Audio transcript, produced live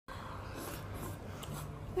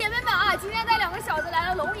们啊，今天带2个小子来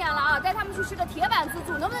了龙岩了啊，带他们去吃个铁板自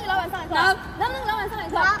助，能不能给老板上一课？能不能给老板上一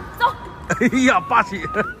课？走。哎呀，霸气！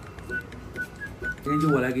今天就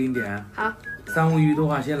我来给你点。好。三文鱼的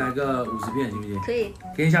话，先来个50片，行不行？可以。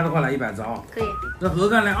甜虾的话来100只啊。可以。那鹅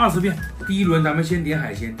肝来20片。第一轮咱们先点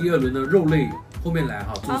海鲜，第2轮的肉类后面来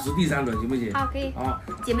哈，主食第3轮行不行？好，可以。好，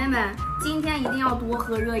姐妹们，今天一定要多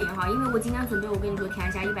喝热饮哈，因为我今天准备，我跟你说，甜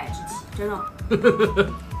虾100只起，真的。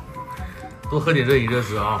多喝点热饮热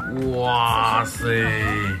食啊！哇塞，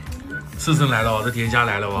刺身来了吧？这甜虾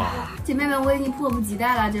来了吧？姐妹们，我已经迫不及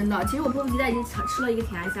待了，真的。其实我迫不及待已经吃了一个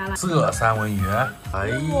甜虾了。这三文鱼，哎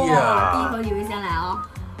呀！第一口你们先来啊！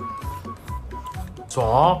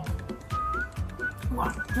爽！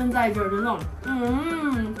哇，真在这儿，真的，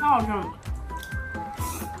太好吃了。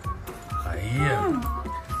哎呀，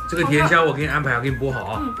这个甜虾我给你安排好，给你剥好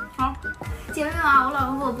啊。好。姐妹们啊，我老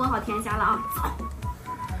公给我剥好甜虾了啊。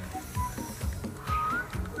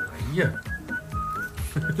哎呀！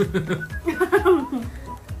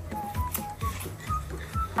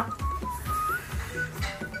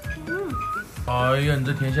哎呀，你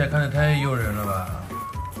这甜虾看着太诱人了吧！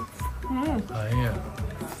哎呀，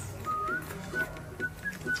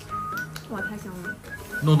哇，太香了！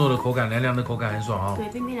糯糯的口感，凉凉的口感，很爽啊！对，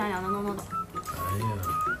冰冰凉凉的，糯糯的。哎呀，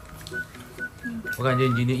我感觉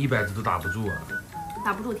你今天100只都打不住啊！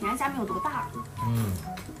打不住，甜虾没有多大。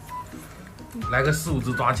来个4、5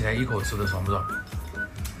只抓起来一口吃的，爽不爽？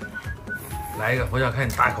来一个，我想看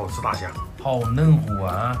你大口吃大虾，好嫩乎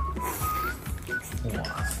啊！哇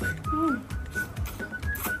塞！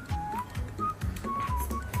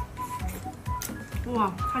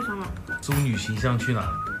哇，太香了！中女形象去哪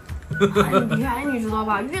了？很甜，你知道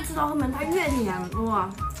吧？越吃到后面它越甜，哇！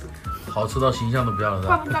好吃到形象都不要了，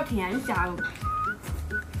怪不叫甜虾了。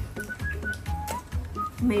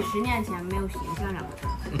美食面前没有形象2个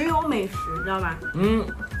字，只有美食，知道吧？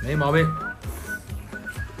没毛病。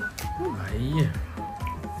哎呀，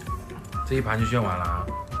这一盘就炫完了啊！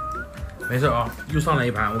没事啊，又上来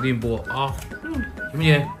一盘，我给你剥啊。行不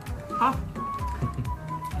行？好。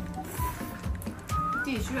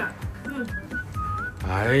继续。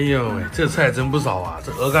哎呦喂，这菜真不少啊！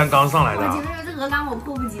这鹅肝刚上来的。姐妹们，这鹅肝我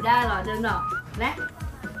迫不及待了，真的。来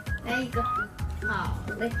一个，好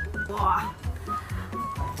嘞！哇。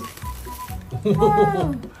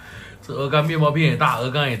这鹅肝面包片也大，鹅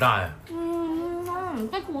肝也大呀。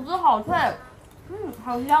这吐司好脆，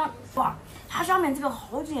好香哇！它上面这个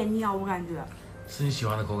好解腻啊，我感觉。是你喜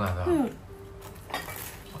欢的口感是吧？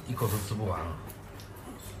一口都吃不完了。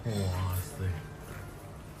哇塞！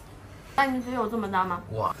那你只有这么大吗？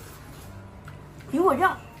哇！苹果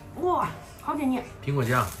酱，哇，好解腻。苹果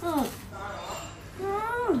酱。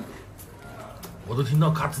我都听到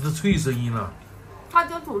咔吱的脆声音了。它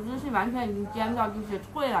这吐司是完全已经煎到就是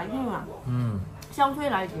脆了硬了，香脆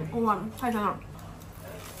了已经，哇，太香了。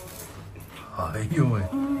哎呦喂！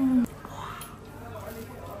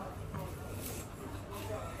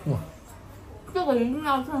哇！这个一定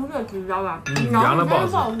要趁热吃，知道吧？凉了不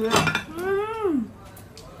好吃。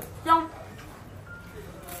香。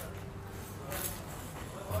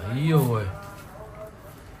哎呦喂！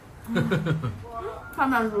太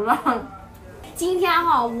满足了。今天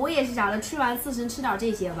哈，我也是想着吃完刺身吃点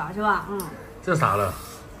这些吧，是吧？这啥了？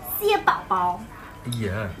蟹宝宝。哎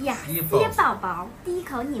呀，蟹宝宝，第一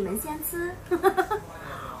口你们先吃。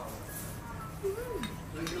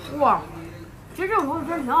哇，其实这种东西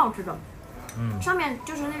真的挺好吃的。上面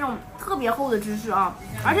就是那种特别厚的芝士啊，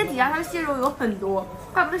而且底下它的蟹肉有很多，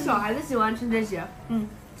怪不得小孩子喜欢吃这些。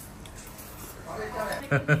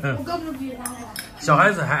我告诉你，小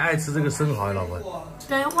孩子还爱吃这个生蚝呀，老婆。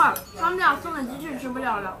等一会儿，他们俩生的鸡翅吃不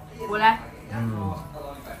了了，我来。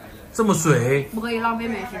这么水，不可以浪费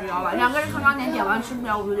美食，知道吧？2个人刚刚点完吃不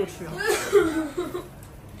了，我就得吃。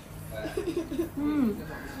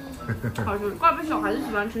好吃，怪不得小孩子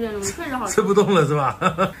喜欢吃这种东西，确实好吃。吃不动了是吧？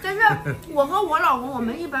但是我和我老公，我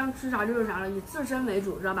们一般吃啥就是啥了，以刺身为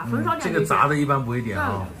主，知道吧？很少点这个炸的一般不会点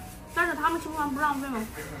啊。但是他们吃完不浪费吗？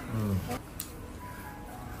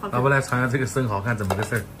老婆来尝尝这个生蚝，看怎么个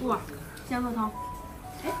事儿。哇，鲜肉汤，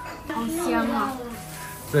好香啊！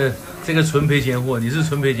这个纯赔钱货，你是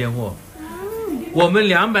纯赔钱货。我们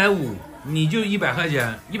250，你就100块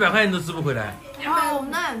钱，100块钱都吃不回来。好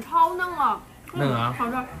嫩，超嫩啊！嫩啊！好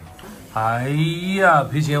吃。哎呀，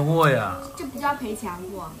赔钱货呀！这不叫赔钱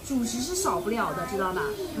货，主食是少不了的，知道吧？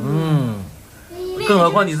更何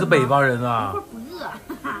况你是北方人啊！一会儿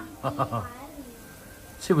不饿。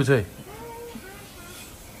脆不脆？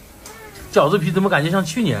饺子皮怎么感觉像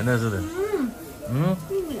去年的似的？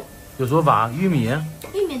有说法，玉米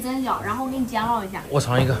真小，然后我给你煎烙一下。我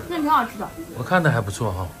尝一个，那挺好吃的。我看的还不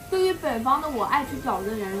错哈。对于北方的我爱吃饺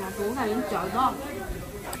子的人来说，我感觉饺子到，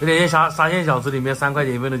有点像沙县小吃里面3块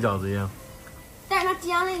钱一份的饺子一样。但是它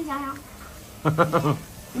煎了，你想想。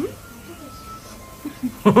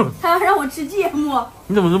他要让我吃芥末。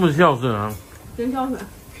你怎么这么孝顺啊？真孝顺。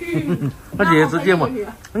他姐姐吃芥末，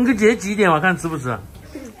你给姐姐挤一点吧，看吃不吃。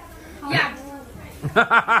呀。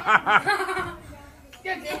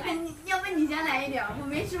要不你先来一点，我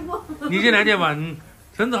没吃过。你先来点吧，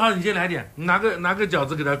陈子浩你先来点，你拿个饺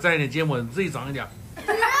子给他蘸一点芥末，自己长一点。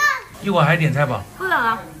一会儿还点菜吧？不等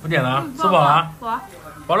了。不点了啊？吃饱了？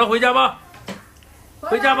饱了回家吧。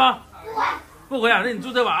回家吧。不回啊？那你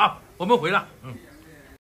住这吧啊，我们回了。